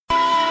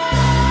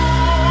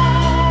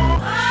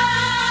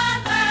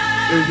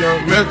If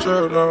young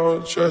Metro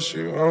don't trust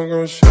you, I'm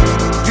gon' shoot.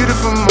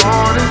 Beautiful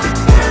morning,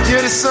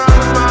 you're the sun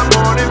of my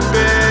morning,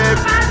 babe.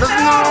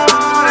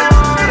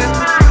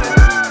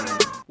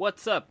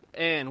 What's up,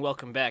 and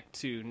welcome back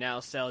to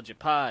Nostalgia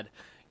Pod,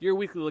 your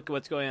weekly look at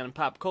what's going on in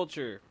pop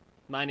culture.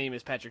 My name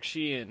is Patrick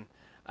Sheehan.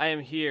 I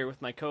am here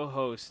with my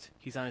co-host.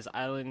 He's on his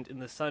island in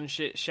the sun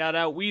shit. Shout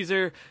out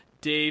Weezer,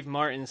 Dave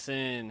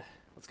Martinson.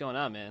 What's going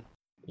on, man?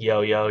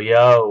 Yo, yo,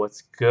 yo,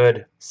 what's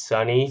good,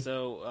 Sonny?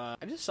 So,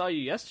 I just saw you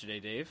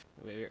yesterday, Dave.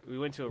 We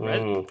went to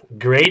a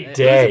great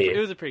day. It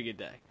was a pretty good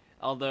day.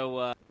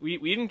 Although, we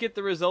didn't get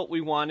the result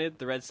we wanted.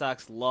 The Red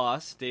Sox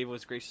lost. Dave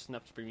was gracious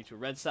enough to bring me to a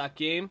Red Sox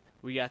game.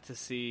 We got to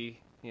see,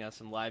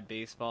 some live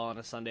baseball on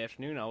a Sunday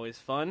afternoon. Always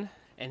fun.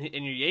 And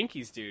your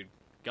Yankees, dude,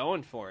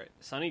 going for it.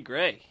 Sonny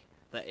Gray,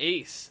 the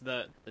ace,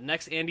 the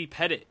next Andy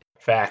Pettitte.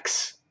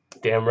 Facts.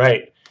 Damn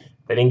right.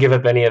 They didn't give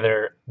up any of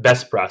their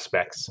best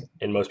prospects,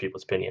 in most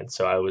people's opinions,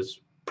 so I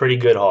was pretty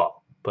good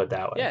haul, put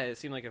that way. Yeah, it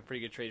seemed like a pretty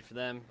good trade for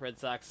them. Red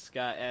Sox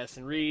got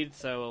Addison Reed,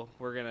 so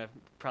we're going to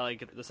probably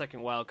get the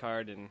second wild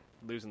card and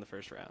lose in the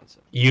first round. So.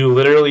 You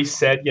literally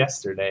said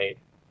yesterday,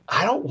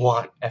 I don't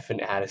want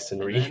effing Addison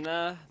Reed.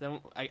 And then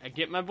I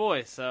get my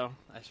boy, so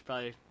I should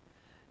probably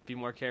be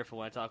more careful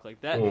when I talk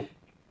like that.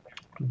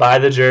 Buy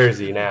the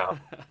jersey now.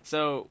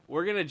 So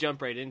we're going to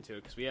jump right into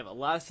it because we have a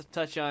lot of stuff to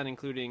touch on,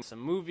 including some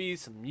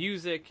movies, some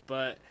music,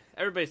 but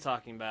everybody's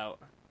talking about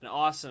an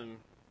awesome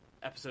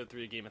episode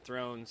 3 of Game of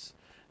Thrones.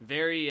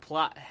 Very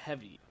plot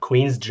heavy.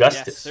 Queen's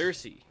Justice. Yeah,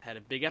 Cersei had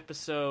a big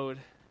episode,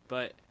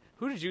 but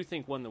who did you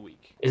think won the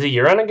week? Is it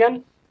Euron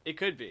again? It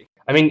could be.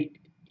 I mean,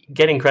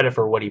 getting credit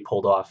for what he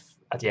pulled off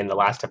at the end of the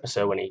last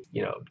episode when he,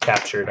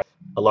 captured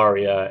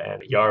Ellaria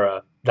and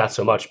Yara, not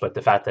so much, but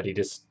the fact that he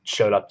just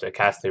showed up to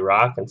Castle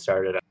Rock and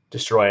started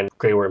destroying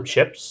Grey Worm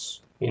ships,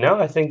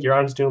 I think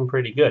Euron's doing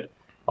pretty good.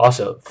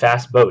 Also,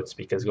 fast boats,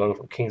 because going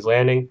from King's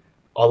Landing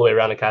all the way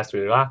around to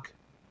Castle Rock,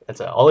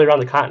 that's all the way around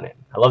the continent.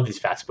 I love these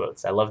fast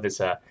boats. I love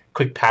this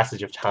quick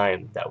passage of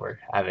time that we're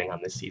having on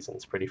this season.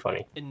 It's pretty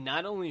funny. And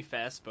not only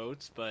fast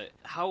boats, but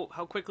how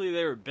quickly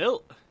they were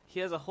built.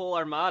 He has a whole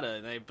armada,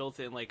 and they built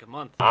it in like a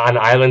month. On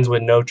islands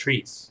with no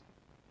trees.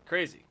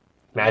 Crazy.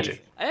 Magic.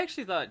 Amazing. I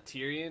actually thought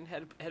Tyrion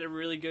had a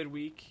really good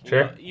week.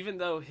 Sure. Even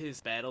though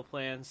his battle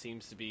plan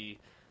seems to be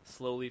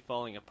slowly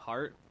falling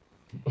apart,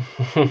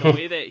 the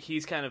way that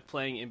he's kind of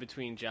playing in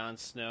between Jon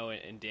Snow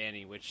and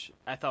Dany, which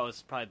I thought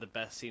was probably the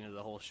best scene of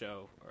the whole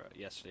show, or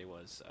yesterday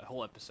was, a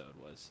whole episode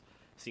was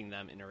seeing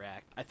them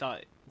interact. I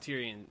thought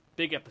Tyrion,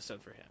 big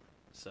episode for him.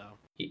 So.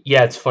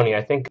 Yeah, it's funny.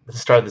 I think at the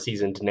start of the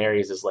season,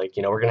 Daenerys is like,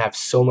 we're going to have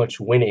so much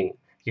winning.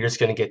 You're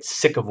just going to get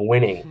sick of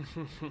winning.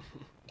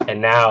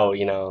 And now,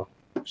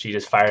 she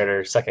just fired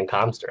her second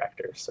comms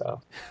director,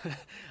 so.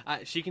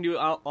 She can do it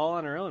all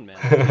on her own, man.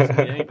 She doesn't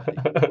need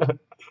anybody.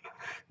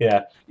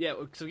 Yeah. Yeah,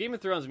 so Game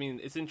of Thrones,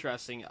 it's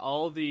interesting.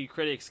 All the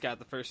critics got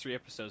the first 3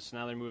 episodes, so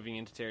now they're moving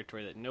into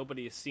territory that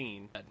nobody has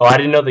seen. Oh, I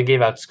didn't know they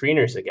gave out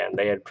screeners again.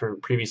 They had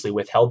previously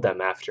withheld them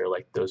after,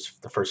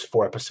 the first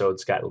 4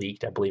 episodes got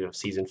leaked, I believe, of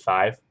season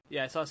 5.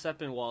 Yeah, I saw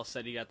Sepinwall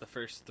said he got the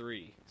first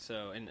 3,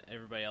 and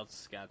everybody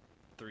else got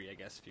 3, I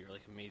guess, if you're a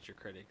major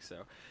critic.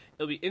 So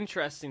it'll be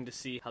interesting to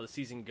see how the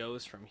season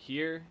goes from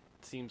here.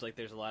 It seems like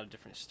there's a lot of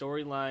different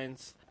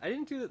storylines. I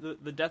didn't do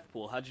the death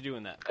pool. How'd you do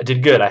in that? I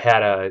did good. I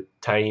had a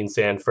Tyene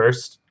Sand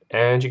first,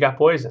 and she got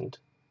poisoned.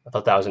 I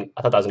thought that was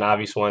an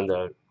obvious one.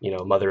 The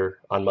mother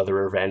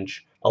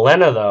revenge.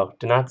 Olenna, though,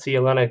 did not see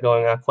Olenna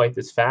going out quite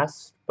this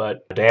fast.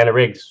 But Diana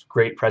Riggs,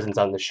 great presence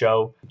on the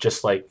show.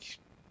 Just like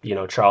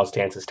Charles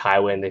Dance's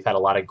Tywin, they've had a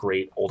lot of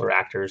great older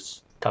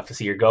actors. Tough to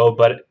see her go,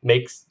 but it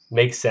makes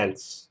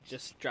sense.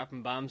 Just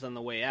dropping bombs on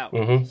the way out.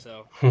 Mm-hmm.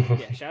 So,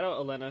 yeah, shout out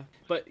Olenna.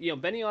 But,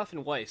 Benioff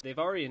and Weiss, they've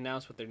already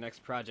announced what their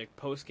next project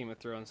post-Game of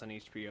Thrones on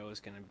HBO is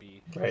going to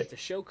be. Right. It's a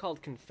show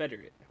called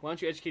Confederate. Why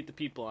don't you educate the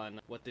people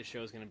on what this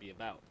show is going to be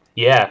about?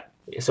 Yeah.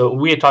 So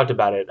we had talked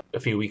about it a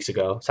few weeks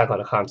ago,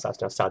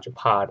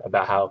 SoundCloud.com/NostalgiaPod,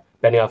 about how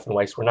Benioff and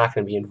Weiss were not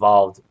going to be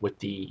involved with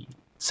the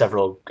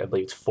several, I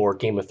believe it's 4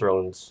 Game of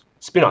Thrones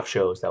spin-off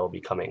shows that will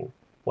be coming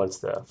once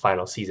the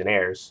final season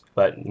airs.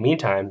 But in the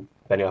meantime,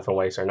 Benioff and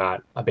Weiss are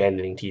not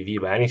abandoning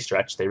TV by any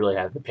stretch. They really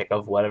have the pick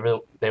of whatever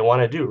they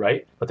want to do,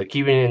 right? But they're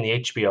keeping it in the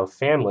HBO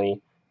family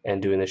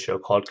and doing this show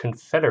called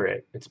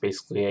Confederate. It's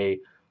basically a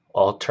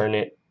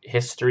alternate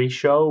history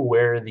show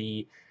where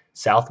the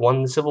South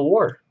won the Civil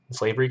War and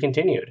slavery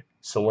continued.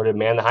 Similar to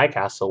Man the High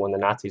Castle when the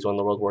Nazis won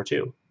the World War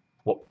II.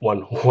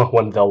 Won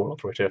the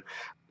World War II.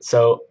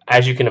 So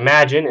as you can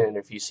imagine, and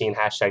if you've seen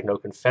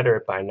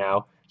 #NoConfederate by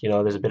now,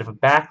 there's a bit of a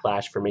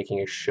backlash for making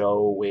a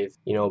show with,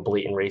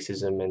 blatant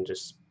racism and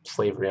just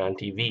slavery on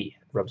TV. It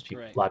rubs a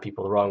lot of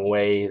people the wrong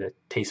way, the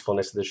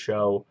tastefulness of the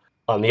show.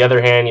 On the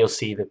other hand, you'll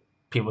see that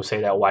people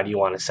say that, why do you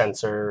want to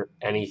censor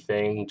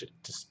anything?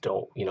 Just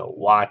don't,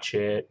 watch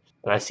it.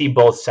 And I see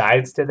both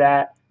sides to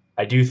that.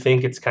 I do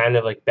think it's kind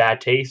of like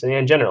bad taste. And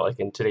in general,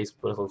 in today's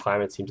political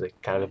climate, it seems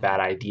like kind of a bad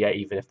idea,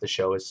 even if the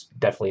show is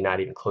definitely not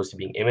even close to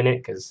being imminent,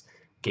 because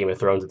Game of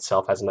Thrones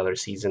itself has another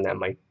season that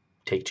might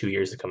take 2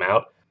 years to come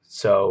out.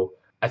 So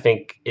I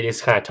think it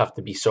is kind of tough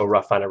to be so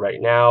rough on it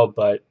right now,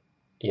 but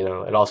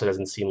it also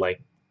doesn't seem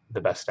like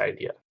the best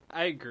idea.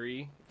 I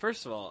agree.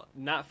 First of all,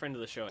 not friend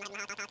of the show,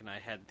 and I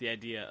had the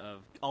idea of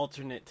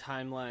alternate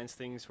timelines,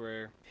 things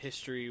where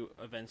history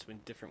events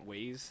went different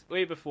ways,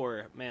 way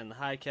before, the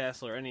High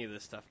Castle or any of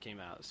this stuff came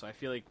out. So I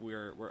feel like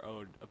we're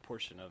owed a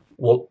portion of.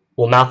 Well,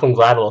 Malcolm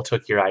Gladwell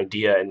took your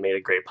idea and made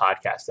a great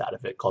podcast out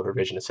of it called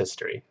Revisionist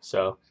History.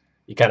 So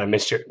you kind of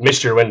missed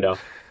your window.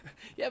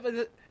 Yeah,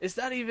 but it's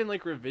not even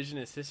like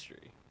revisionist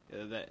history.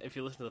 That if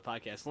you listen to the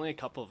podcast, only a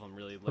couple of them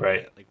really look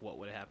at like what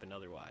would have happened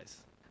otherwise.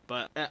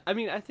 But,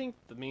 I think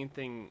the main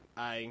thing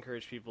I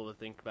encourage people to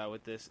think about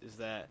with this is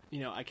that,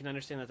 I can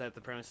understand that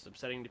the premise is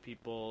upsetting to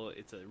people.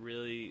 It's a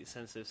really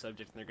sensitive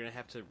subject, and they're going to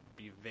have to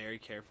be very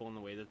careful in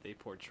the way that they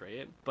portray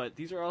it. But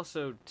these are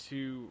also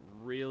two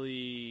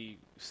really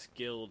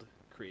skilled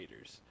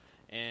creators.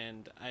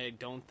 And I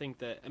don't think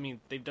that,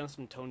 they've done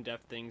some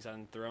tone-deaf things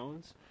on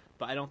Thrones,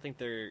 but I don't think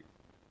they're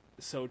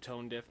so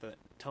tone-deaf that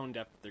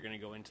they're going to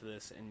go into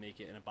this and make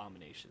it an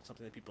abomination,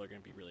 something that people are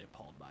going to be really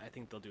appalled by. I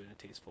think they'll do it in a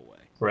tasteful way.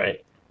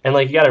 Right. And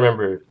you got to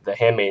remember, The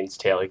Handmaid's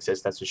Tale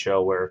exists. That's a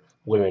show where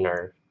women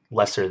are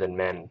lesser than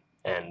men,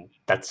 and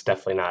that's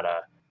definitely not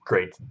a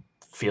great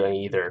feeling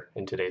either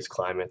in today's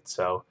climate.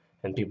 So,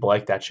 and people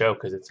like that show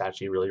because it's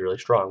actually really, really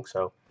strong.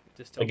 So,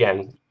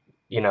 again,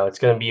 it's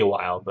going to be a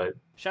while, but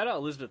shout out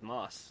Elizabeth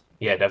Moss.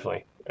 Yeah,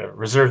 definitely.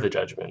 Reserve the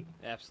judgment.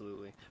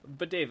 Absolutely.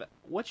 But Dave,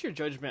 what's your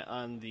judgment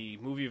on the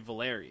movie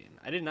Valerian?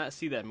 I did not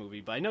see that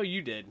movie, but I know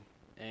you did.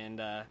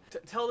 And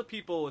tell the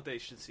people what they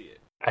should see it.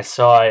 I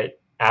saw it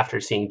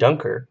after seeing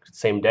Dunkirk,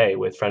 same day,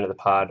 with friend of the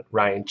pod,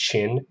 Ryan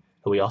Chin,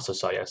 who we also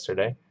saw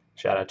yesterday.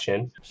 Shout out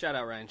Chin. Shout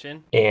out Ryan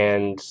Chin.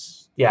 And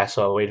yeah,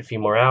 so I waited a few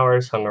more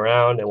hours, hung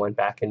around, and went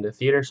back into the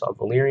theater, saw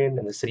Valerian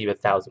and the City of a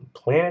Thousand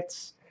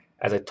Planets.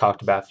 As I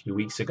talked about a few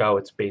weeks ago,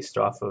 it's based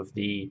off of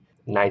the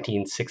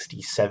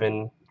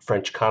 1967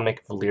 French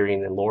comic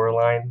Valerian and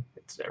Laureline.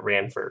 It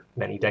ran for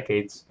many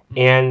decades.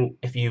 And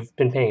if you've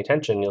been paying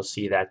attention, you'll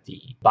see that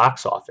the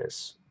box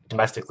office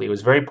domestically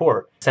was very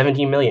poor.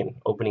 17 million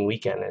opening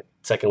weekend. The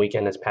second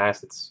weekend has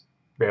passed. It's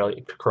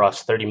barely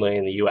crossed 30 million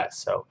in the US.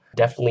 So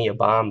definitely a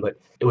bomb, but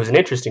it was an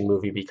interesting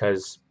movie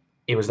because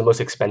it was the most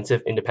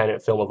expensive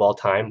independent film of all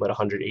time with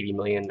 $180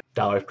 million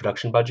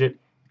production budget.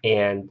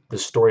 And the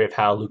story of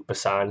how Luc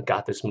Besson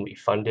got this movie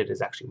funded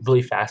is actually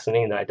really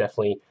fascinating that I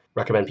definitely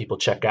recommend people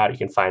check out. You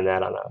can find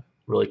that on a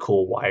really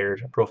cool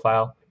Wired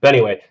profile. But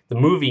anyway, the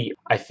movie,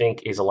 I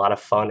think, is a lot of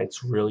fun.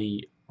 It's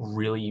really,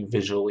 really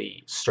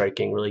visually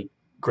striking, really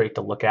great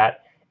to look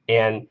at.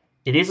 And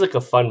it is like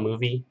a fun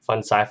movie, fun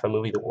sci-fi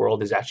movie. The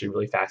world is actually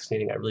really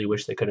fascinating. I really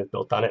wish they could have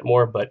built on it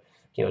more, but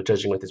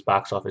judging with his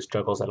box office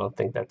struggles, I don't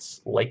think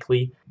that's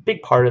likely.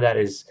 Big part of that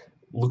is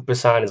Luc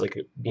Besson is like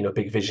a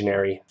big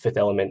visionary. Fifth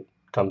Element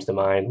comes to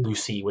mind.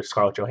 Lucy with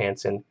Scarlett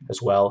Johansson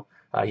as well.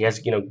 He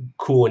has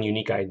cool and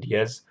unique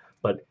ideas,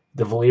 but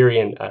the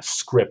Valerian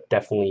script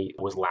definitely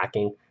was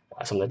lacking.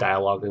 Some of the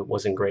dialogue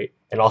wasn't great,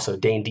 and also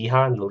Dane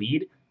DeHaan, the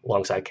lead,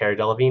 alongside Cara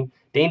Delevingne.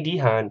 Dane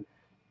DeHaan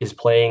is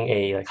playing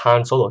a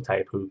Han Solo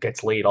type who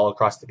gets laid all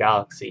across the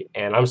galaxy,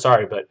 and I'm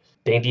sorry, but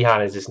Dane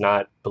DeHaan is just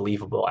not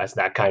believable as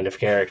that kind of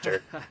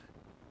character.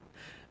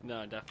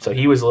 No, definitely. So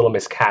he was a little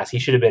miscast. He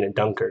should have been in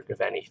Dunkirk,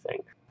 if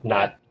anything,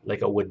 not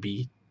like a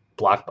would-be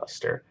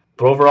blockbuster.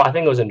 But overall, I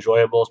think it was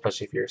enjoyable,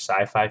 especially if you're a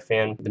sci-fi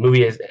fan. The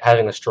movie is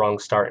having a strong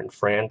start in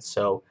France,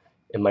 so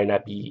it might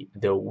not be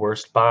the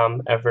worst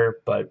bomb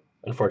ever, but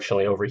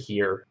unfortunately over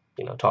here,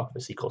 talk of a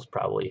sequel is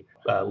probably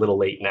a little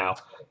late now.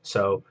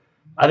 So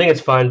I think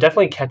it's fun.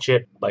 Definitely catch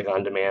it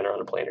on demand or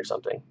on a plane or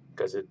something,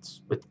 because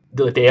it's with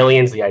the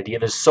aliens, the idea,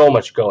 there's so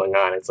much going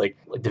on. It's like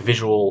the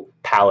visual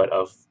palette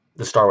of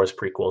the Star Wars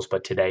prequels,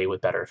 but today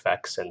with better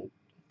effects and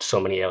so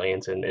many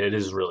aliens, and it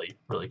is really,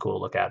 really cool to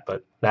look at,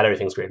 but not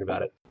everything's great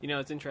about it.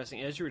 It's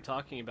interesting. As you were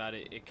talking about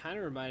it, it kind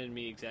of reminded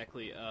me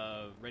exactly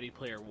of Ready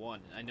Player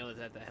One. I know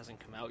that hasn't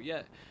come out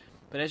yet,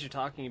 but as you're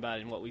talking about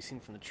it and what we've seen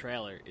from the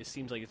trailer, it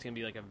seems like it's going to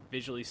be like a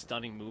visually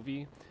stunning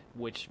movie,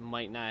 which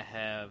might not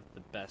have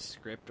the best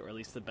script, or at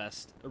least the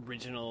best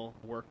original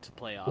work to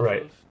play off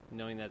of,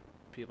 knowing that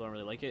people don't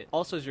really like it.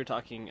 Also, as you're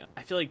talking,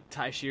 I feel like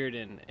Ty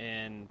Sheridan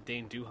and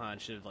Dane DeHaan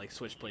should have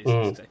switched places.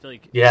 'Cause I feel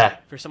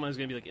like for someone who's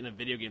going to be in a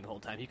video game the whole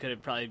time, he could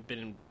have probably been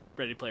in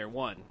Ready Player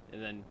One,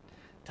 and then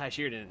Ty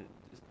Sheridan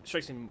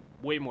strikes him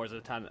way more as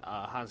a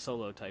Han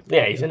Solo type.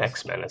 Yeah, he's an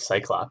X-Men, a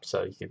Cyclops,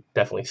 so you could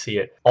definitely see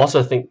it. Also,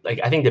 I think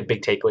the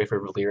big takeaway for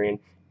Valerian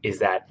is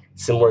that,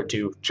 similar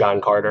to John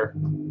Carter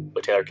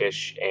with Taylor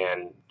Kitsch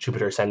and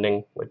Jupiter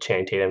Ascending with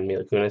Channing Tatum and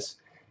Mila Kunis,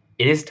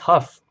 it is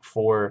tough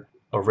for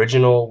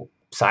original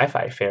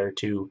sci-fi fare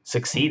to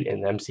succeed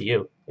in the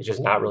MCU. It's just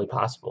not really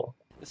possible.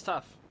 It's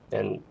tough.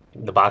 And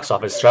the box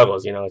office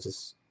struggles, it's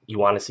just, you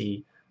want to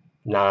see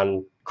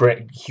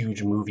non-great,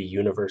 huge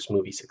universe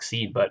movie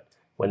succeed, but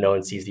when no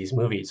one sees these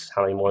movies,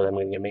 how many more of them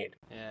are going to get made?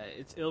 Yeah,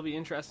 it'll be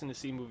interesting to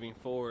see moving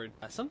forward.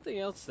 Something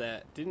else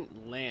that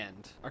didn't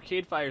land,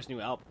 Arcade Fire's new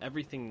album,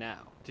 Everything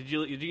Now. Did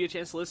you get a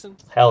chance to listen?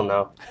 Hell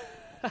no.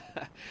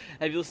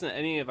 Have you listened to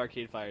any of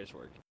Arcade Fire's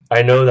work?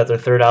 I know that their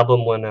third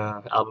album won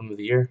Album of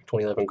the Year,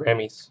 2011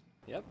 Grammys.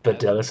 Yep. But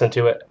did I listen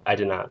to it? I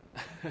did not.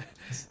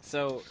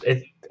 So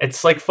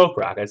It's like folk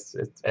rock, or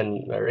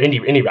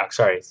indie rock.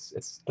 Sorry,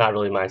 it's not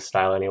really my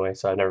style anyway,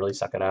 so I never really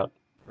suck it out.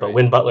 But right.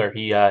 Win Butler,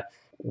 he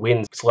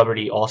wins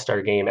Celebrity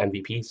All-Star Game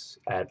MVPs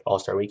at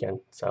All-Star Weekend,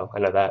 so I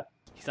know that.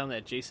 He's on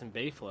that Jason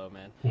Bay flow,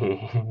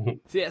 man.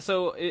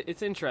 So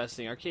it's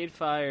interesting. Arcade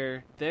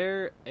Fire,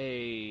 they're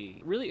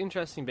a really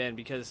interesting band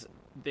because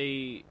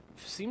they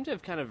seem to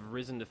have kind of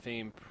risen to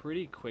fame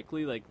pretty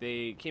quickly. Like,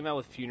 they came out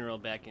with Funeral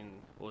back in,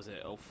 what was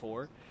it,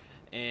 04?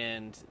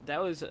 And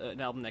that was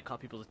an album that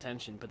caught people's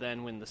attention. But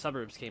then when The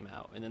Suburbs came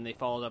out, and then they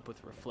followed up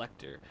with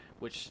Reflector,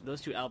 which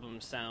those two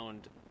albums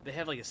sound, they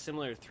have like a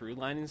similar through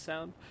line in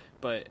sound,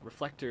 but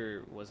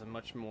Reflector was a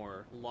much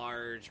more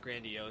large,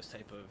 grandiose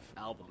type of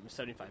album,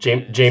 75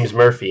 minutes. James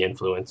Murphy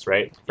influence,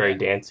 right? Very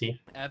dancey.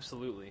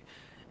 Absolutely.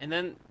 And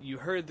then you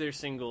heard their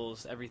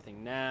singles,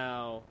 Everything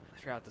Now. I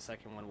forgot what the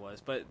second one was,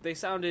 but they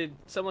sounded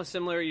somewhat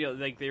similar. You know,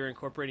 like they were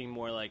incorporating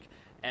more like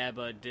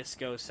ABBA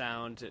disco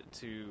sound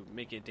to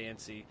make it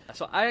dancey.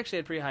 So I actually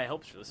had pretty high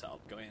hopes for this album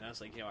going in. I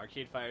was like, you know,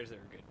 Arcade Fire, they're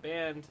a good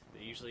band.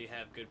 They usually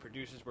have good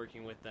producers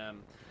working with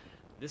them.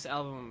 This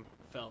album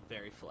felt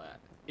very flat.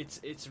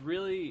 It's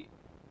really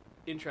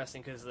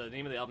interesting because the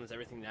name of the album is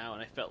Everything Now,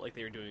 and I felt like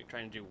they were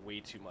trying to do way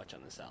too much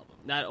on this album.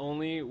 Not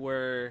only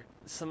were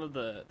some of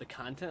the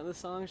content of the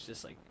songs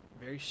just like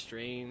very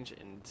strange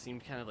and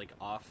seemed kind of like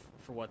off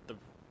for what the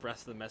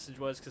rest of the message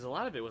was, because a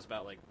lot of it was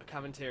about like a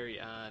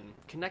commentary on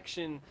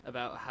connection,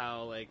 about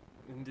how like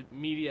the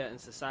media and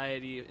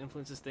society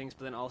influences things,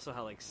 but then also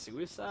how like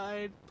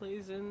suicide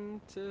plays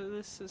into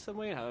this in some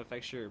way and how it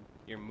affects your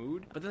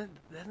mood. But then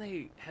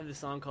they had this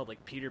song called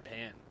like Peter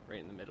Pan right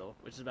in the middle,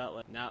 which is about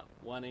like not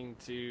wanting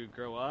to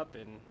grow up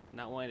and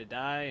not wanting to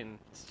die, and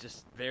it's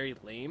just very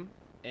lame.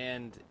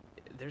 And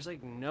there's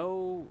like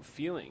no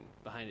feeling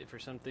behind it for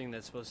something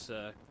that's supposed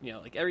to, you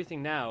know, like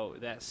Everything Now,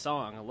 that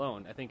song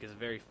alone I think is a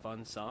very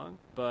fun song,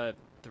 but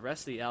the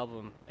rest of the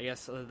album, I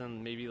guess other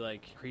than maybe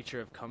like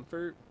Creature of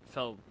Comfort,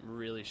 felt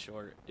really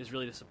short. Is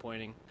really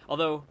disappointing.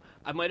 Although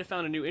I might have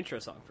found a new intro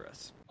song for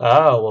us.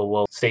 Oh, well,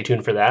 we'll stay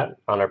tuned for that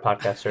on our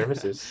podcast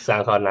services,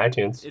 SoundCloud and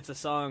iTunes. It's a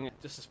song,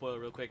 just to spoil it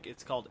real quick,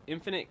 it's called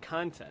Infinite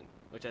Content,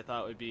 which I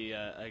thought would be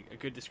a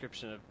good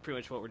description of pretty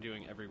much what we're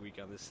doing every week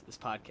on this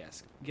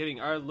podcast.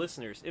 Giving our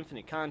listeners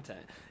infinite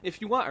content.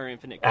 If you want our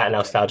infinite content. At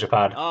Nostalgia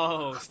Pod.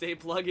 Oh, stay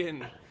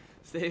plug-in.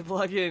 Stay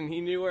plug-in.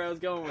 He knew where I was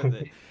going with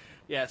it.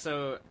 Yeah,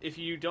 so if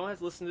you don't have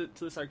to listen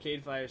to this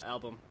Arcade Fire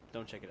album,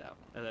 don't check it out.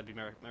 That'd be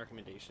my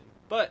recommendation.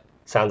 But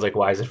sounds like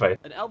wise advice.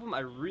 An album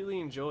I really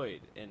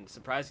enjoyed, and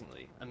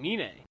surprisingly,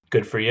 Amine.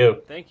 Good for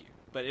you. Thank you.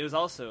 But it was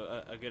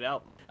also a good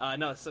album.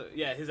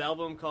 His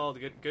album called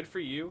Good For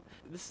You.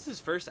 This is his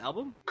first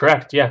album?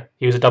 Correct, yeah.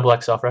 He was a double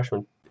XL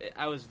freshman.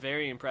 I was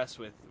very impressed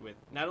with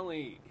not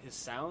only his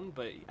sound,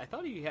 but I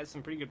thought he had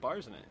some pretty good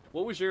bars in it.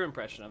 What was your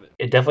impression of it?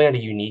 It definitely had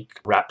a unique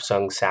rap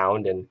song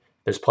sound, and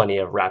there's plenty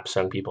of rap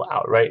song people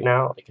out right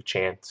now, like a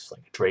Chance,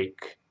 like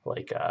Drake,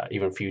 like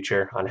even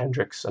Future on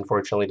Hendrix,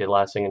 unfortunately, did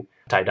last singing.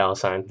 Ty Dolla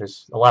 $ign.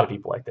 There's a lot of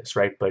people like this,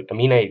 right? But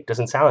Amine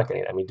doesn't sound like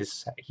any. I mean,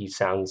 he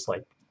sounds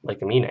like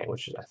Amine,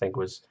 which I think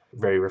was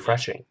very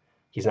refreshing.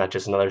 He's not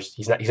just another.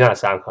 He's not a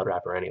SoundCloud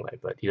rapper anyway,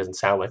 but he doesn't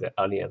sound like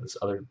any of those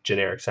other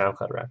generic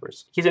SoundCloud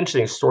rappers. He's an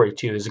interesting story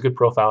too. There's a good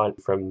profile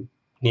from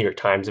New York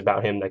Times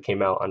about him that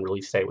came out on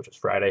release day, which was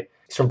Friday.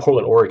 He's from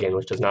Portland, Oregon,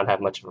 which does not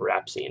have much of a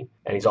rap scene,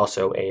 and he's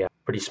also a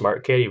pretty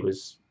smart kid. He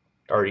was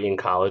already in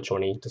college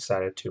when he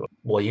decided to.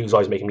 Well, he was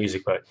always making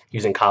music, but he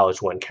was in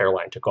college when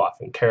Caroline took off.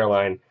 And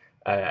Caroline,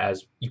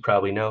 as you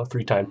probably know,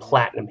 3-time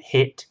platinum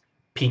hit,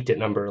 peaked at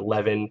number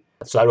 11.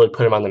 So that really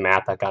put him on the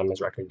map. That got him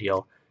his record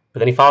deal. But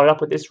then he followed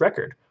up with this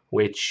record,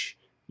 which,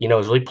 you know,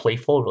 is really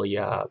playful, really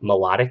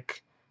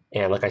melodic.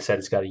 And like I said,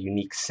 it's got a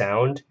unique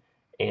sound.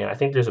 And I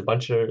think there's a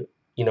bunch of,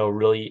 you know,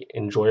 really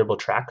enjoyable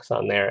tracks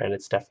on there. And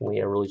it's definitely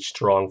a really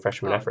strong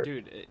freshman effort.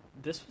 Dude,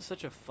 this was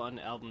such a fun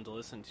album to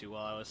listen to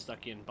while I was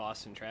stuck in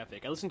Boston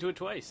traffic. I listened to it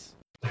twice.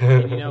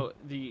 And, you know,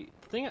 the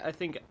thing I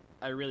think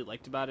I really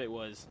liked about it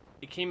was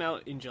it came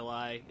out in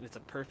July, and it's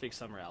a perfect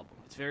summer album.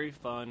 It's very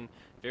fun,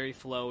 very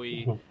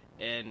flowy,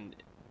 and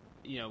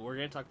you know, we're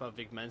going to talk about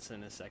Vic Mensa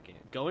in a second.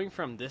 Going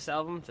from this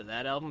album to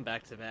that album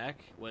back to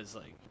back was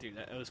like, dude,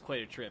 it was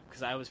quite a trip,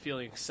 because I was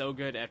feeling so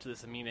good after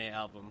this Amine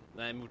album.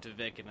 Then I moved to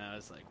Vic, and I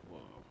was like, whoa,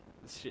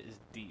 this shit is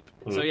deep.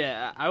 So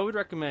yeah, I would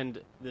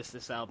recommend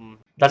this album.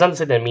 That's not to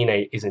say that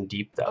Amine isn't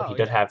deep, though. He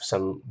did have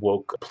some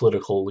woke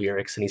political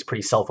lyrics, and he's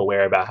pretty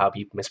self-aware about how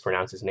people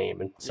mispronounce his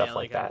name and stuff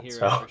like that.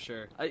 Hero, so for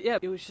sure.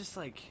 It was just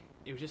like,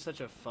 it was just such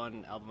a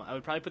fun album. I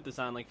would probably put this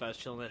on like if I was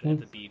chilling at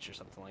the beach or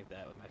something like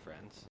that with my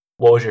friends.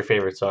 What was your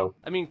favorite song?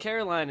 I mean,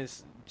 Caroline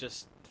is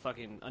just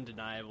fucking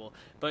undeniable.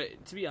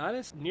 But to be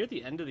honest, near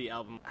the end of the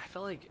album, I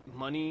felt like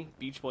Money,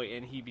 Beach Boy,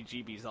 and Heebie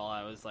Jeebies all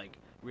I was like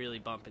really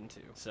bumping to.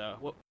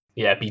 So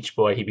yeah, Beach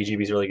Boy, Heebie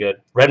Jeebies really good.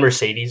 Red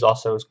Mercedes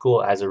also is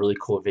cool. It has a really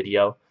cool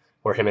video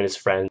where him and his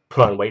friend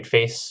put on white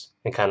face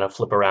and kind of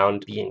flip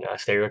around being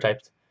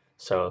stereotyped.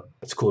 So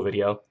it's a cool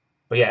video.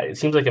 But yeah, it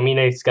seems like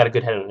Amine's got a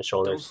good head on his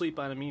shoulders. Don't sleep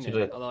on Amine,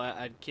 like although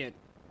I can't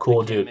cool I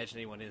can't dude. imagine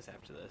anyone is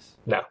after this.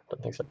 No,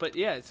 don't think so. But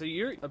yeah, so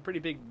you're a pretty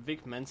big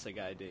Vic Mensa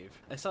guy, Dave.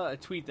 I saw a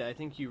tweet that I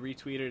think you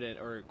retweeted it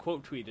or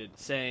quote tweeted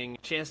saying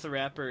Chance the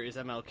Rapper is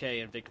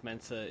MLK and Vic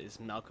Mensa is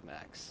Malcolm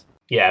X.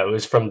 Yeah, it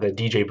was from the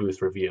DJ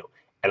Booth review,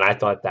 and I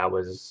thought that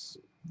was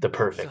the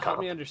perfect So help comp.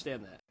 me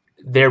understand that.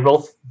 They're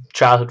both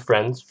childhood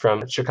friends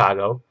from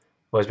Chicago.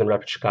 Always been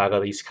repping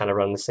Chicago. They used to kind of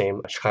run the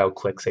same Chicago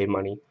Click, Save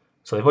Money.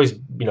 So they've always,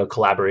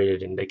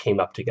 collaborated and they came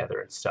up together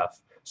and stuff.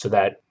 So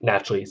that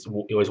naturally,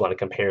 you always want to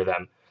compare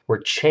them. Where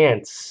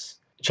Chance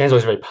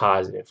always a very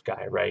positive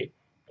guy, right?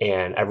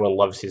 And everyone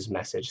loves his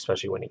message,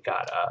 especially when he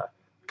got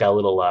a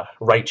little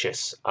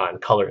righteous on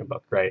Coloring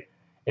Book, right?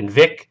 And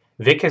Vic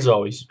has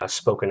always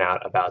spoken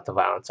out about the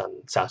violence on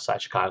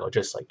Southside Chicago,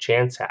 just like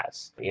Chance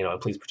has. In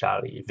police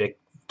brutality, Vic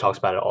talks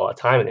about it all the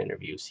time in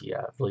interviews. He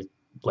really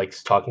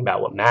likes talking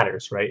about what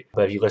matters, right?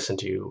 But if you listen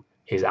to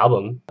his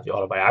album, the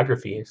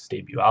autobiography, his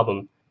debut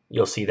album,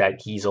 you'll see that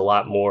he's a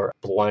lot more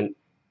blunt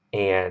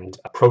and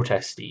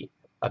protesty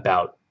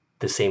about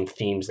the same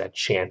themes that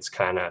Chance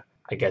kind of,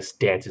 I guess,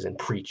 dances and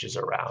preaches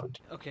around.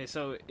 Okay,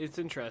 so it's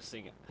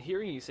interesting.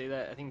 Hearing you say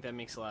that, I think that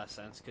makes a lot of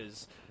sense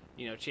because,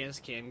 Chance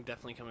can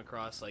definitely come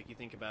across, like, you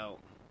think about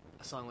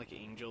a song like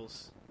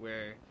Angels,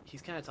 where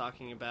he's kind of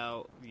talking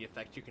about the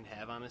effect you can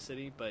have on a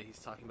city, but he's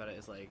talking about it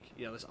as, like,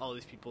 there's all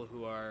these people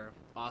who are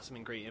awesome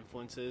and great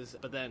influences,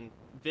 but then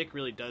Vic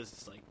really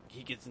does, like,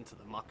 he gets into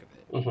the muck of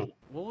it. Mm-hmm.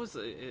 What was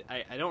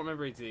I don't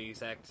remember the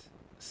exact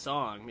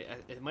song.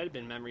 It might have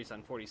been Memories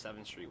on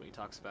 47th Street when he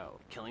talks about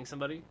killing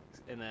somebody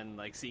and then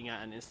like seeing it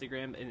on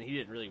Instagram, and he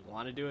didn't really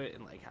want to do it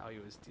and like how he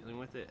was dealing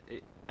with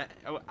it.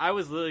 I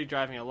was literally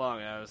driving along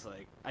and I was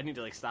like, I need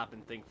to like stop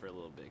and think for a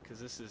little bit because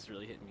this is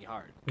really hitting me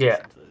hard. Yeah,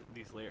 to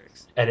these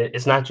lyrics. And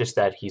it's not just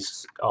that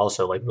he's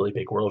also like really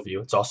big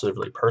worldview. It's also a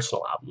really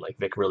personal album. Like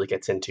Vic really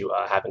gets into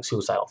having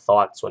suicidal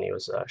thoughts when he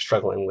was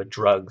struggling with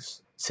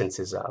drugs since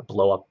his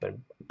blow up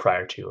and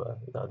prior to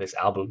this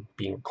album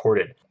being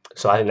recorded.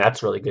 So I think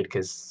that's really good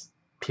because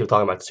people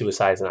talking about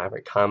suicide is not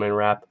very common in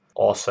rap.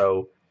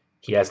 Also,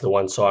 he has the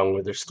one song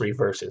where there's 3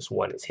 verses.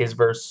 One is his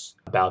verse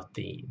about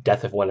the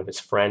death of one of his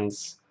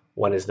friends.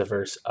 One is the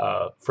verse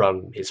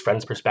from his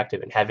friend's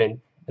perspective in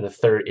heaven. And the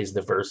third is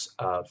the verse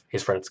of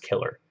his friend's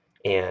killer.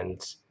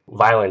 And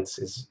violence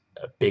is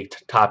a big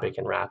topic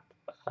in rap,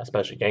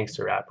 especially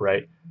gangster rap,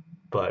 right?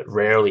 But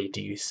rarely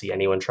do you see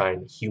anyone trying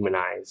to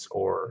humanize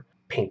or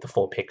paint the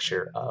full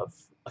picture of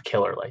a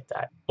killer like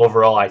that.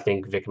 Overall, I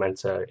think Vic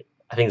Mensa,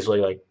 has really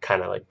like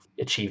kind of like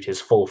achieved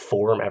his full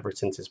form ever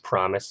since his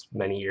Promise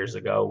many years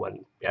ago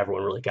when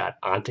everyone really got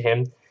onto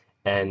him.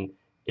 And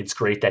it's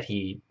great that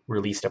he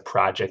released a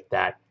project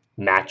that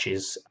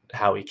matches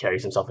how he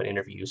carries himself in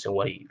interviews and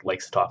what he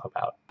likes to talk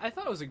about. I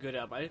thought it was a good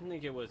album. I didn't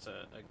think it was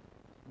a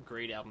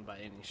great album by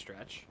any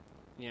stretch.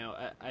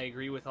 I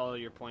agree with all of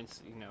your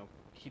points.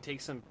 He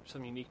takes some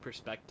unique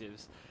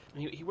perspectives.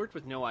 He worked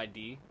with No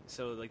ID,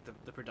 so like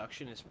the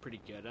production is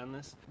pretty good on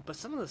this. But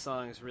some of the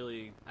songs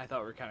really I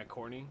thought were kind of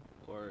corny,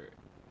 or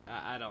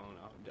I don't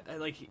know.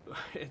 Like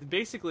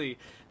basically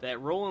that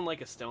 "Rollin'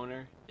 Like a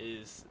Stoner"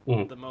 is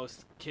the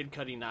most Kid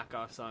Cudi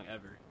knockoff song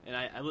ever. And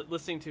I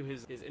listening to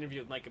his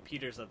interview with Micah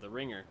Peters of The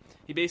Ringer,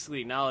 he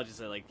basically acknowledges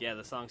that like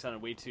the song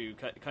sounded way too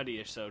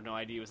Cudi-ish, so No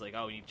ID was like,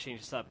 oh, we need to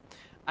change this up.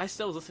 I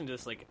still was listening to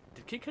this like,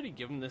 did Kid Cudi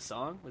give him this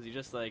song? Was he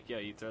just like,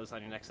 you throw this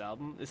on your next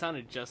album? It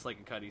sounded just like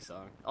a Cudi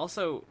song.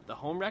 Also, the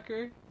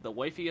Homewrecker, the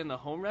Wifey and the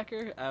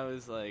Homewrecker, I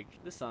was like,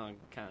 this song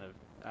kind of,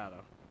 I don't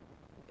know.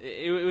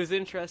 It was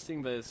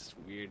interesting, but it's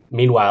weird.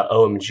 Meanwhile,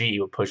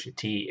 OMG with Pusha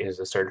T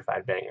is a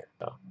certified banger.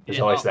 So there's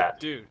always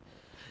that. Dude,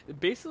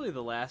 basically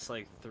the last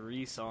like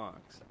 3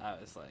 songs, I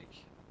was like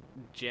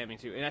jamming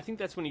to, and I think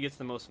that's when he gets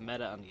the most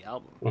meta on the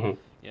album.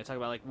 Mm-hmm. Talk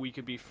about like We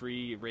Could Be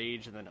Free,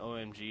 Rage, and then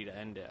OMG to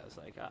end it. I was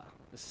like,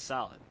 this is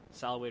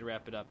solid way to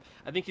wrap it up.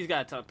 I think he's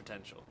got a ton of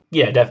potential.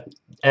 Yeah, definitely.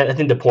 And I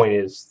think the point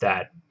is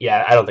that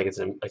I don't think it's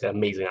an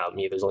amazing album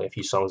either. There's only a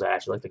few songs I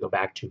actually like to go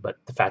back to, but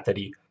the fact that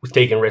he was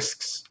taking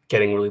risks,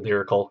 getting really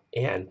lyrical,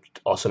 and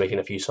also making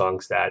a few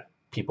songs that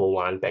people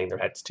want to bang their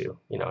heads to,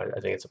 I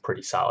think it's a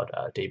pretty solid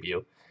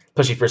debut.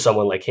 Especially for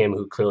someone like him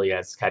who clearly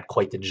has had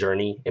quite the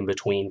journey in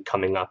between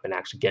coming up and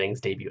actually getting his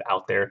debut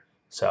out there.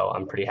 So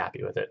I'm pretty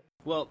happy with it.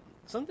 Well,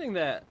 something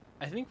that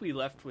I think we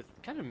left with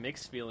kind of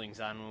mixed feelings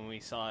on when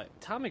we saw it,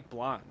 Atomic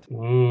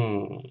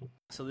Blonde.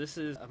 So this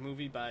is a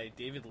movie by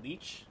David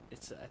Leitch.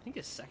 It's, I think,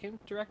 his second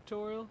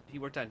directorial. He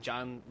worked on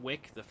John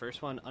Wick, the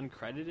first one,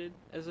 uncredited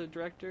as a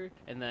director.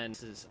 And then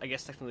this is, I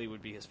guess technically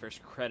would be his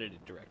first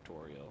credited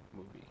directorial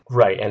movie.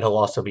 Right, and he'll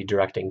also be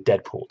directing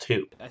Deadpool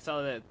 2. I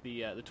saw that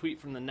the tweet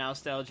from the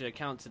Nostalgia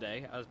account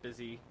today. I was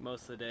busy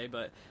most of the day,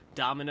 but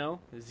Domino,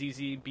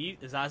 Zazie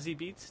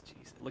Beetz,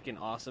 jeez, looking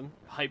awesome.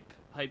 Hype.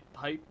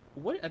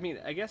 What, I mean,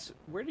 I guess,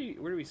 where do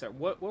we start?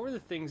 What were the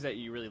things that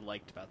you really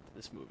liked about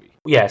this movie?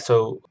 Yeah,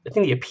 so I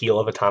think the appeal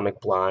of Atomic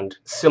Blonde,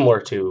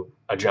 similar to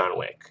a John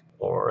Wick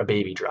or a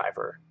Baby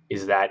Driver,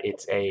 is that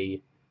it's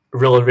a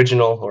real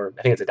original, or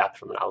I think it's adapted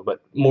from a novel, but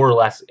more or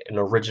less an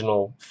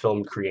original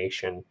film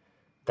creation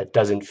that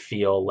doesn't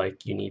feel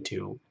like you need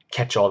to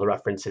catch all the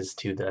references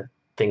to the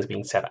things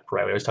being set up,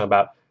 right? We always talk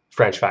about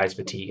French fries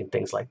fatigue and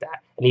things like that.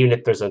 And even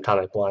if there's an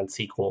Atomic Blonde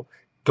sequel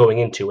going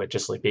into it,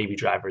 just like Baby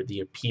Driver,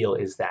 the appeal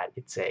is that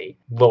it's a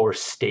lower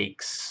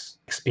stakes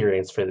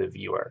experience for the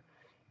viewer.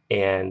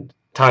 And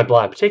Atomic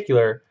Blonde in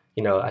particular,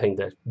 I think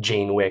the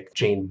Jane Wick,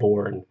 Jane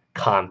Bourne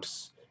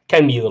comps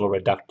can be a little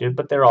reductive,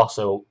 but they're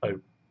also a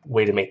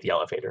way to make the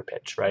elevator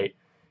pitch, right?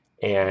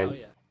 And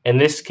in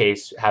this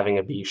case, having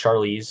it be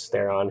Charlize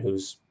Theron,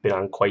 who's been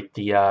on quite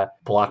the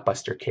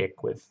blockbuster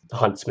kick with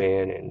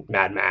Huntsman and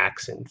Mad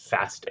Max and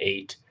Fast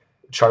 8.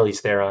 Charlize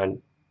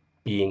Theron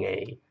being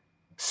a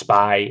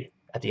spy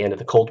at the end of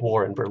the Cold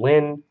War in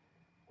Berlin,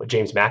 with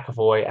James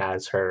McAvoy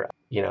as her,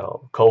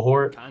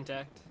 cohort.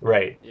 Contact.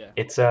 Right. Yeah.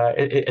 It's I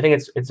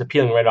think it's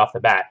appealing right off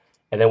the bat.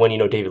 And then when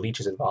David Leitch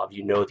is involved,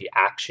 the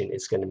action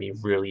is going to be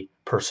really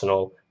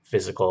personal,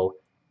 physical,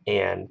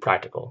 and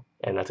practical.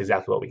 And that's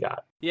exactly what we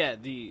got. Yeah,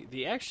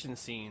 the action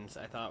scenes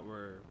I thought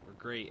were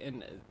great.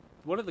 And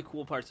one of the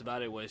cool parts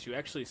about it was you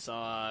actually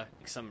saw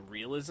some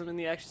realism in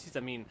the action scenes.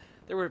 I mean,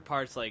 there were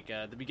parts like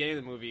the beginning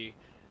of the movie.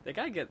 The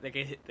guy got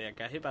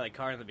hit by the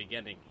car in the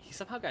beginning. He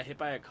somehow got hit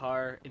by a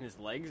car in his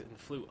legs and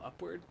flew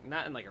upward.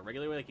 Not in like a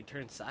regular way, like he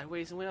turned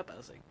sideways and went up. I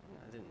was like,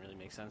 that didn't really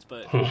make sense,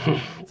 but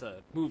it's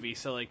a movie,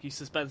 so like you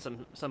suspend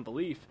some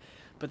belief.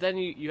 But then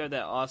you have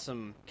that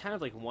awesome kind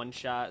of like one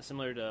shot,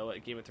 similar to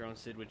what Game of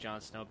Thrones did with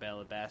Jon Snow, Battle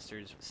of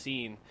Bastards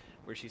scene,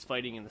 where she's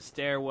fighting in the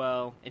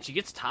stairwell and she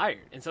gets tired,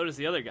 and so does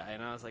the other guy.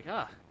 And I was like,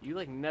 you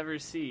like never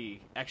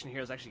see action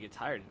heroes actually get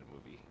tired in a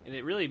movie. And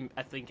it really,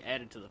 I think,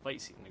 added to the fight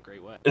scene in a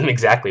great way.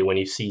 Exactly. When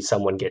you see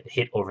someone get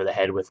hit over the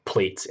head with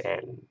plates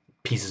and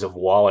pieces of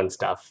wall and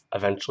stuff,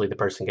 eventually the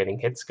person getting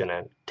hit's going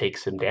to take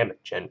some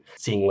damage. And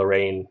seeing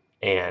Lorraine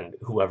and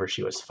whoever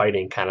she was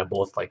fighting kind of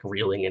both like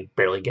reeling and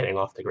barely getting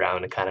off the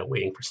ground and kind of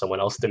waiting for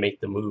someone else to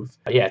make the move.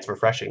 Yeah, it's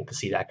refreshing to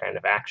see that kind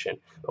of action.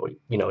 But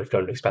we've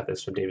come to expect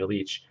this from David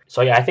Leitch.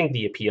 So yeah, I think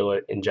the appeal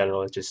in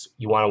general is just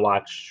you want to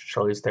watch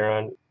Charlize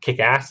Theron kick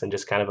ass and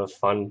just kind of a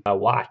fun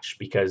watch,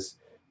 because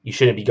you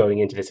shouldn't be going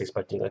into this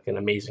expecting like an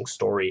amazing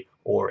story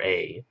or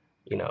a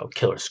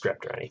killer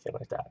script or anything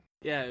like that.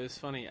 Yeah, it was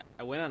funny.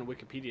 I went on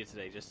Wikipedia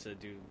today just to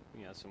do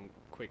some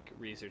quick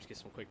research, get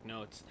some quick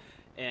notes,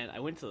 and I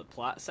went to the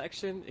plot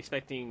section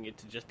expecting it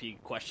to just be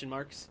question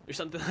marks or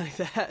something like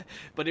that,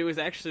 but it was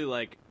actually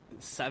like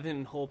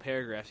 7 whole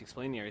paragraphs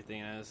explaining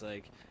everything, and I was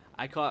like,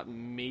 I caught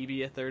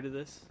maybe a third of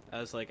this.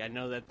 I was like, I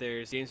know that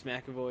there's James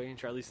McAvoy and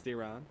Charlize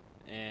Theron,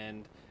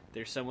 and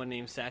there's someone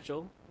named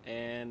Satchel.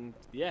 And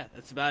yeah,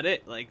 that's about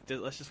it. Like,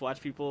 let's just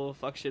watch people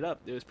fuck shit up.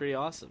 It was pretty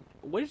awesome.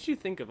 What did you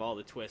think of all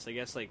the twists? I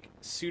guess, like,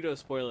 pseudo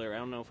spoiler, I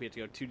don't know if we have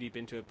to go too deep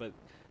into it, but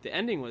the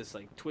ending was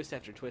like twist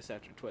after twist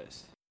after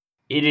twist.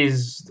 It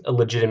is a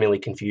legitimately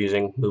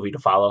confusing movie to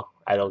follow.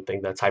 I don't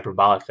think that's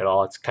hyperbolic at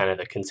all. It's kind of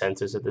the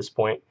consensus at this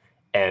point.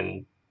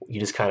 And you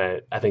just kind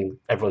of, I think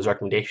everyone's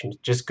recommendation,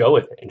 just go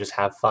with it and just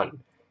have fun.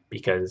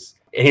 Because,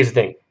 and here's the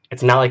thing,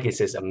 it's not like it's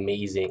this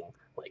amazing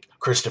like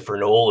Christopher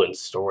Nolan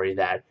story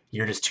that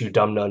you're just too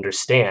dumb to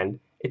understand.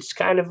 It's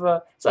kind of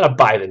it's not a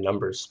by the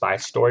numbers spy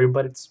story,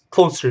 but it's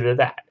closer to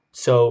that.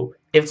 So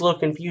if it's a little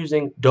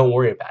confusing, don't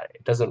worry about it.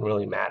 It doesn't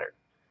really matter.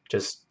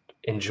 Just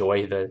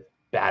enjoy the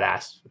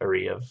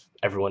badassery of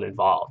everyone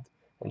involved.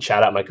 And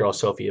shout out my girl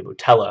Sophia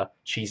Boutella.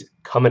 She's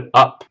coming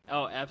up.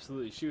 Oh,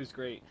 absolutely. She was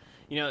great.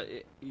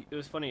 It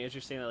was funny as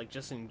you're saying that, like,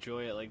 just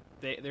enjoy it. Like,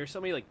 there's so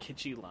many, like,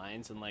 kitschy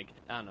lines and, like,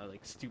 I don't know,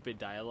 like, stupid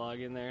dialogue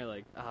in there.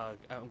 Like,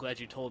 I'm glad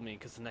you told me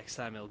because the next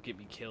time it'll get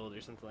me killed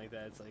or something like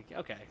that. It's like,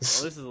 okay, well,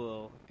 this is a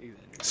little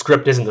exaggerated.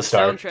 Script isn't the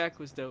star. The soundtrack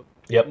was dope.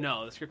 Yep.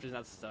 No, the script is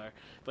not the star.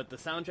 But the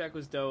soundtrack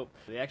was dope.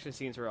 The action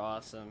scenes were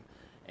awesome.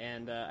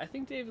 And I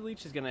think David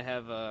Leitch is going to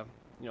have a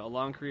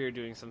long career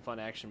doing some fun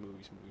action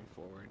movies moving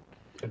forward.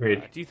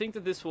 Agreed. Do you think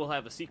that this will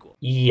have a sequel?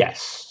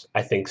 Yes,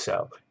 I think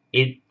so.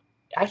 It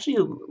actually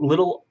a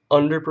little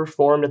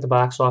underperformed at the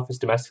box office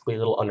domestically, a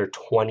little under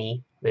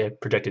 20. They had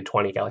projected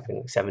 20, got like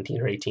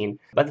 17 or 18.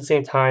 But at the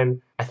same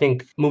time, I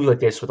think a movie like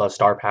this without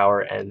star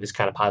power and this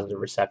kind of positive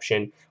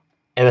reception,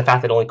 and the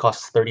fact that it only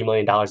costs $30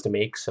 million to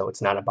make, so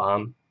it's not a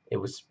bomb, it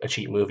was a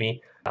cheap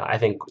movie, I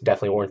think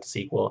definitely warrants a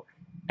sequel.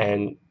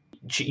 And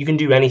you can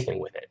do anything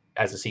with it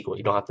as a sequel.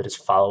 You don't have to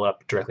just follow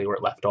up directly where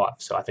it left off.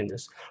 So I think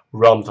there's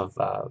realms of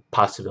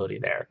possibility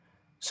there.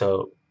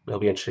 So it'll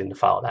be interesting to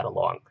follow that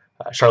along.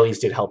 Charlize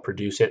did help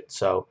produce it,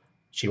 so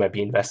she might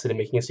be invested in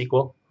making a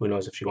sequel. Who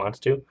knows if she wants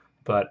to.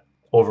 But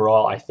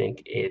overall, I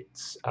think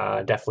it's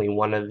definitely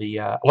one of the,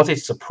 I won't say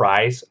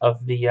surprise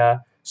of the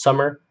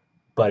summer,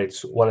 but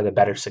it's one of the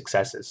better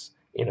successes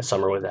in a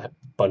summer with a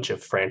bunch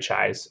of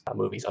franchise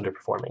movies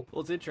underperforming.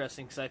 Well, it's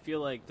interesting because I feel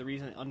like the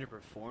reason it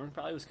underperformed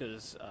probably was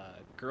because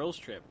Girls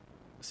Trip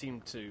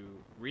seemed to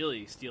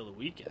really steal the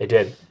weekend. They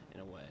did. In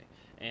a way.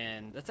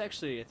 And that's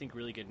actually, I think,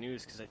 really good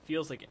news because it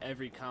feels like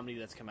every comedy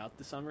that's come out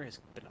this summer has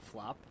been a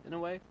flop in a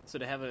way. So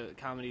to have a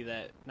comedy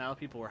that now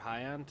people were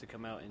high on to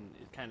come out and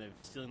kind of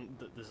steal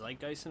the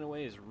zeitgeist in a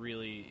way is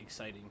really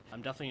exciting.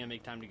 I'm definitely going to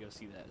make time to go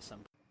see that at some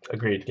point.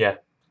 Agreed, yeah.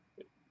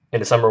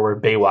 in a summer where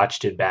Baywatch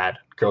did bad,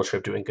 Girls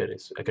Trip doing good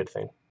is a good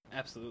thing.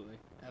 Absolutely.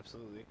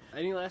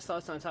 Any last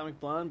thoughts on Atomic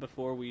Blonde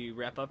before we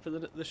wrap up for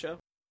the show?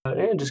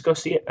 Yeah, just go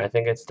see it. I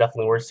think it's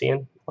definitely worth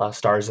seeing. A lot of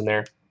stars in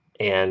there,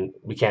 and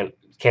we can't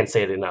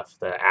say it enough.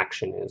 The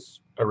action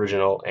is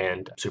original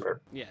and superb.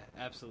 Yeah,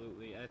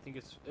 absolutely. I think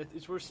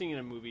it's worth seeing in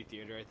a movie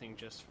theater. I think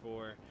just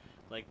for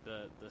like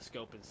the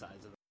scope and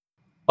size of it.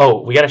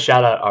 Oh, we got to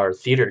shout out our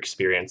theater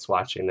experience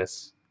watching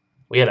this.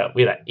 We had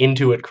an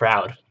into it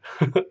crowd.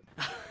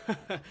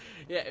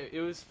 Yeah,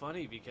 it was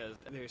funny because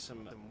there's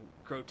some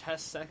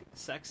grotesque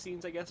sex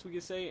scenes, I guess we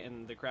could say,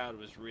 and the crowd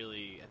was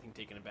really, I think,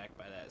 taken aback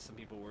by that. Some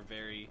people were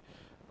very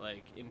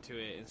into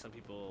it, and some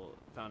people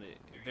found it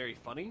very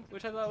funny,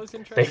 which I thought was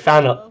interesting.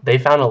 They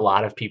found a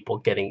lot of people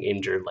getting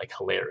injured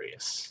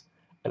hilarious,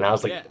 and I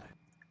was like,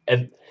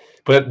 yeah.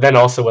 But then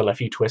also when a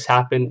few twists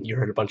happened, you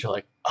heard a bunch of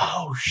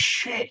oh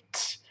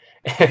shit.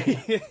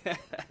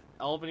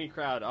 Albany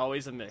crowd,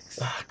 always a mix.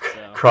 So.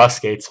 Cross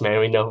skates, man.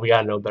 We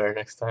gotta know better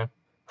next time.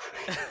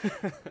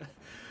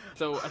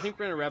 So I think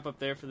we're gonna wrap up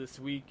there for this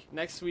week.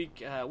 Next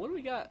week, what do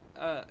we got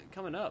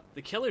coming up?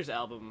 The Killers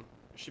album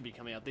should be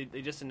coming out.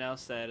 They just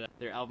announced that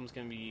their album's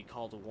gonna be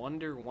called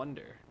Wonder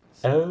Wonder.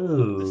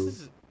 So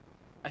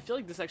I feel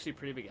like this is actually a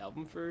pretty big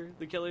album for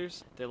the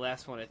Killers. Their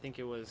last one, I think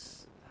it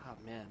was. Oh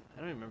man,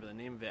 I don't even remember the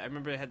name of it. I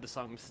remember it had the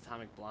song Miss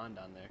Atomic Blonde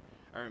on there.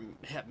 Or,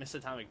 yeah, Miss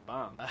Atomic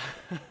Bomb.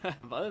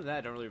 But other than that,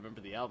 I don't really remember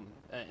the album.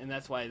 And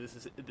that's why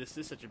this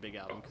is such a big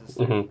album, because it's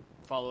a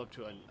follow-up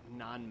to a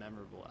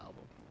non-memorable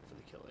album for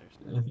the Killers.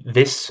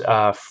 This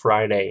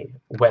Friday,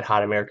 Wet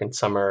Hot American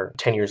Summer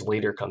 10 Years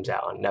Later comes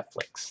out on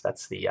Netflix.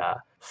 That's the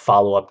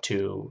follow-up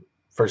to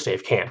First Day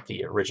of Camp,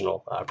 the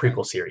original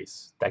prequel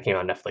series that came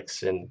on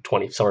Netflix in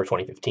summer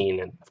 2015.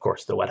 And, of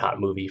course, the Wet Hot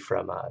movie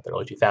from the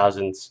early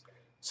 2000s.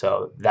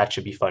 So that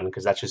should be fun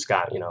because that's just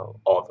got,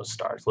 all those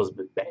stars.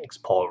 Elizabeth Banks,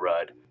 Paul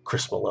Rudd,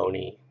 Chris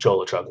Maloney, Joe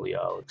Lo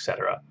Truglio,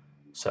 etc.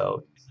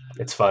 So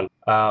it's fun.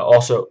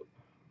 Also,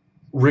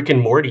 Rick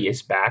and Morty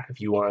is back if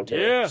you want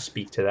to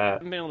speak to that. I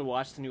haven't been able to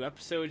watch the new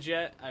episodes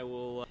yet. I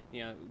will,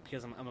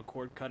 because I'm a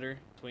cord cutter,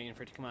 waiting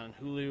for it to come out on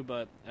Hulu,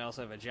 but I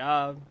also have a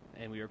job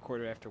and we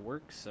record it after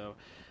work, so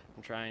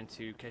I'm trying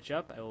to catch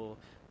up. I will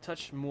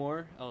touch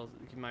more. I'll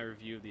give my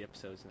review of the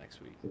episodes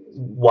next week.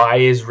 Why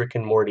is Rick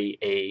and Morty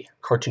a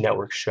Cartoon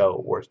Network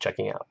show worth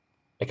checking out?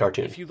 A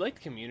cartoon. If you like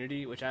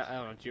Community, which I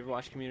don't know, do you ever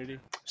watch Community?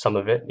 Some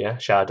of it, yeah.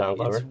 Shout out Don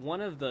Glover. It's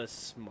one of the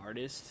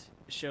smartest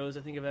shows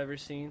I think I've ever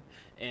seen.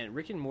 And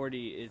Rick and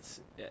Morty,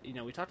 it's,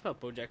 we talked about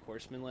BoJack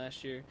Horseman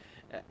last year.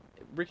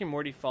 Rick and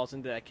Morty falls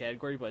into that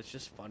category, but it's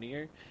just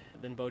funnier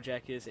than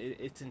BoJack is.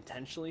 It's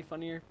intentionally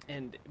funnier,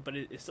 but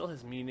it still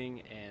has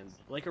meaning. And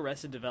like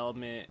Arrested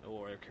Development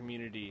or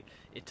Community,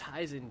 it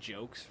ties in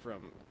jokes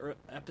from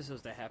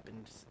episodes that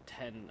happened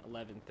 10,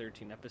 11,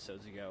 13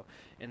 episodes ago,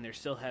 and they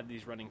still have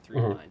these running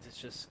through lines.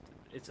 It's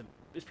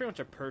pretty much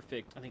a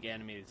perfect, I think,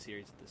 animated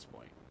series at this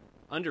point.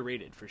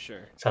 Underrated for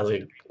sure. Sounds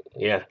like,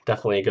 yeah,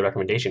 definitely a good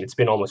recommendation. It's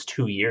been almost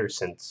 2 years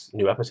since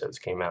new episodes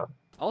came out.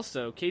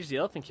 Also, Cage the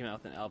Elephant came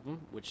out with an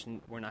album, which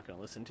we're not going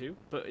to listen to.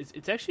 But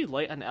it's actually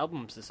light on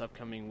albums this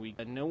upcoming week.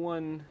 No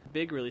one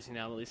big releasing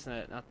an album, at least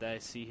not that I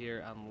see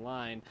here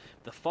online.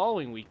 The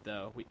following week,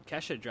 though,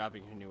 Kesha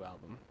dropping her new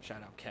album.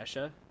 Shout out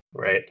Kesha.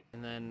 Right.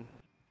 And then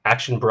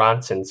Action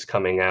Bronson's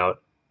coming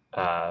out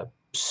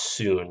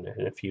soon,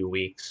 in a few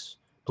weeks.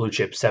 Blue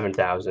Chip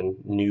 7000,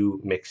 new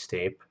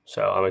mixtape.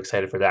 So I'm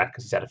excited for that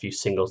because he's had a few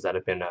singles that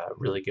have been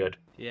really good.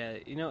 Yeah,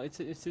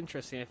 it's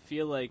interesting. I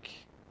feel like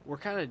we're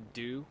kind of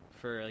due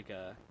for like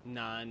a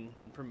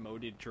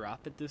non-promoted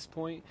drop at this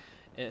point,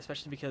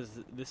 especially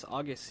because this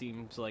August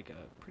seems like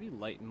a pretty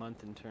light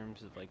month in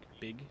terms of like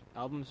big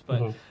albums.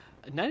 But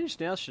Nine Inch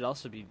Nails should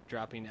also be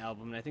dropping an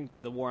album, and I think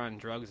The War on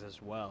Drugs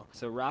as well.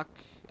 So rock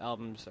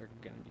albums are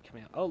going to be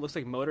coming out. Oh, it looks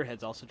like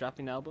Motorhead's also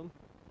dropping an album.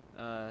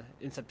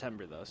 In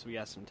September, though, so we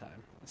got some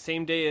time.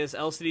 Same day as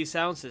LCD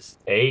Soundsystem.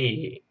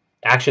 Hey,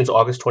 Action's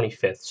August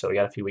 25th, so we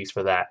got a few weeks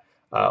for that.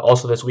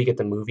 Also this week at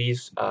the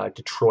movies,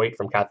 Detroit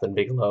from Catherine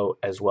Bigelow,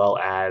 as well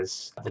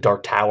as The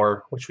Dark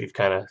Tower, which we've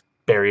kind of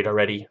buried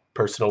already,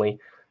 personally.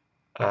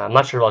 I'm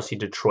not sure if I'll see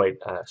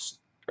Detroit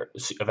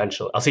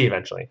eventually. I'll see it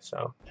eventually,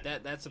 so.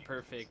 That's a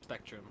perfect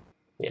spectrum.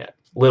 Yeah,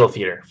 little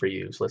theater for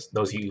you,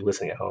 those of you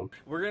listening at home.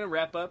 We're going to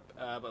wrap up,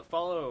 but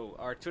follow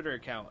our Twitter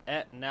account,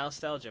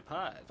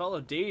 @NostalgiaPod. Follow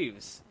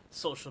Dave's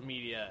social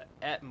media,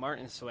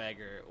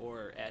 @MartinSwagger,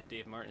 or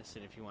 @Dave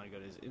Martinson if you want to go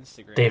to his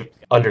Instagram.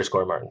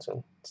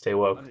 Dave_Martinson. Stay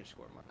woke.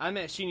 I'm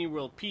at Sheeny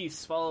World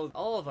Peace. Follow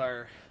all of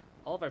our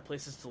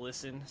places to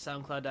listen,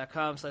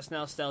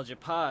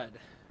 SoundCloud.com/NostalgiaPod.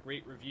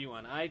 Rate, review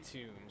on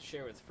iTunes,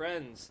 share with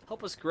friends,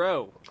 help us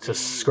grow.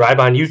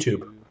 Subscribe on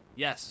YouTube.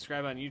 Yeah,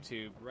 subscribe on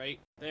YouTube, right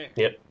there.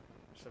 Yep.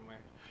 Somewhere.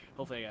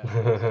 Hopefully I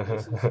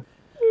got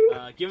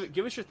it.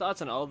 Give us your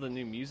thoughts on all the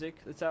new music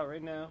that's out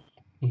right now.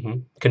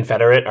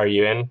 Confederate, are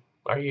you in?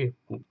 Are you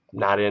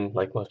not in,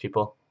 like most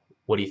people?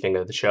 What do you think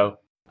of the show?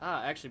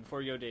 Actually, before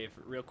we go, Dave,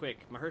 real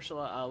quick,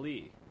 Mahershala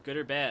Ali, good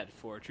or bad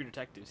for True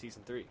Detective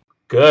Season 3?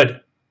 Good.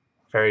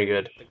 Very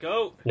good. The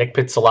GOAT. Nick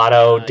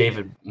Pizzolatto, Yeah.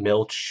 David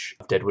Milch,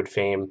 Deadwood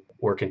fame,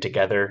 working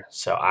together.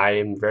 So I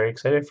am very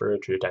excited for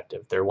True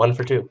Detective. They're 1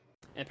 for 2.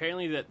 And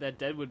apparently that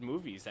Deadwood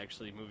movie is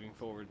actually moving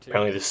forward too.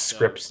 Apparently the So,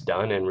 script's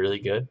done and really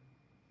good.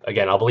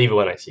 Again, I'll believe it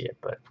when I see it,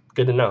 but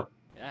good to know.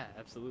 yeah,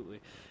 absolutely.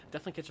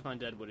 Definitely catch up on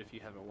Deadwood if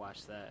you haven't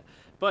watched that.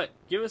 But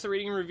give us a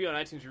rating and review on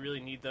iTunes. We really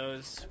need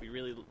those. We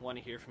really want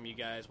to hear from you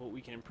guys what we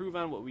can improve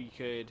on, what we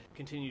could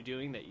continue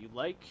doing that you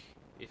like.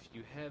 If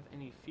you have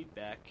any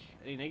feedback,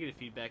 any negative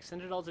feedback,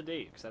 send it all to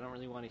Dave because I don't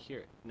really want to hear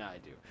it. No, I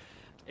do.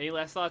 Any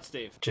last thoughts,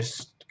 Dave?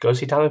 Just go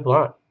see Tommy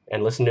Blunt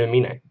and listen to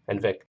Amine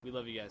and Vic. We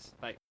love you guys.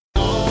 Bye.